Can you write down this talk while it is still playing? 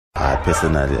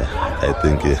Personally, I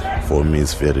think for me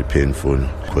it's very painful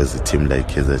because a team like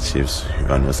Kaizer Chiefs,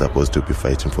 one was supposed to be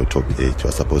fighting for top 8,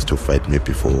 was supposed to fight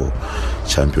maybe for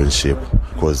championship,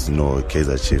 because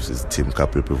Kaizer Chiefs is a team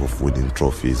capable of winning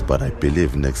trophies. But I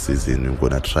believe next season we're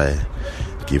going to try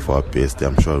give our best.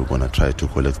 I'm sure we're going to try to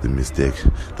correct the mistake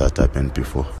that happened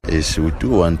before. Yes, we do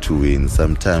want to win.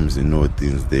 Sometimes,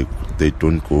 things they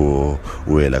don't go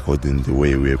well according to the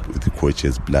way the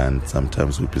coaches plan.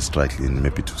 Sometimes we'll be struggling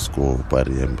maybe to score, but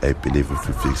I believe if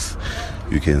we fix,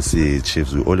 you can see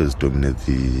Chiefs, we always dominate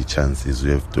the chances,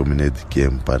 we have dominated the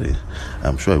game, but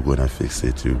I'm sure we're going to fix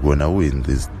it. We're going to win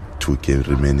these 2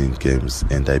 remaining games,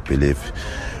 and I believe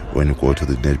when we go to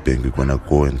the Nedbank, we're going to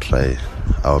go and try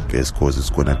our best, because it's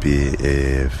going to be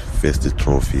a first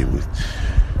trophy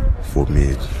for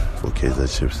me, for Kaizer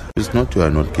Chiefs. It's not we are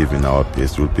not giving our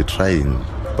best, we'll be trying,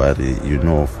 but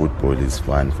football is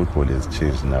fun. Football has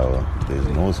changed now. There's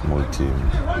no small team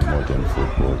in modern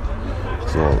football.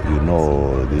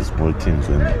 So, these small teams,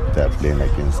 when they're playing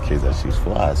against Kaizer Chiefs,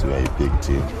 for us, we are a big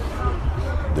team.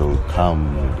 They will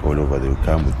come all over, they will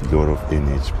come with a lot of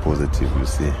energy, positive, you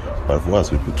see. But for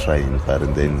us, we could try in, but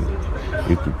then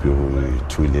it could be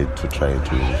too late to try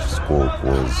to score,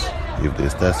 because if they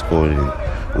start scoring,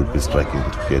 we'll be struggling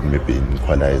to get maybe an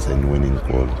equalizer and winning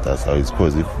goal. That's how it's,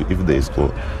 because if they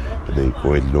score, they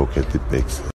go and look at the backs.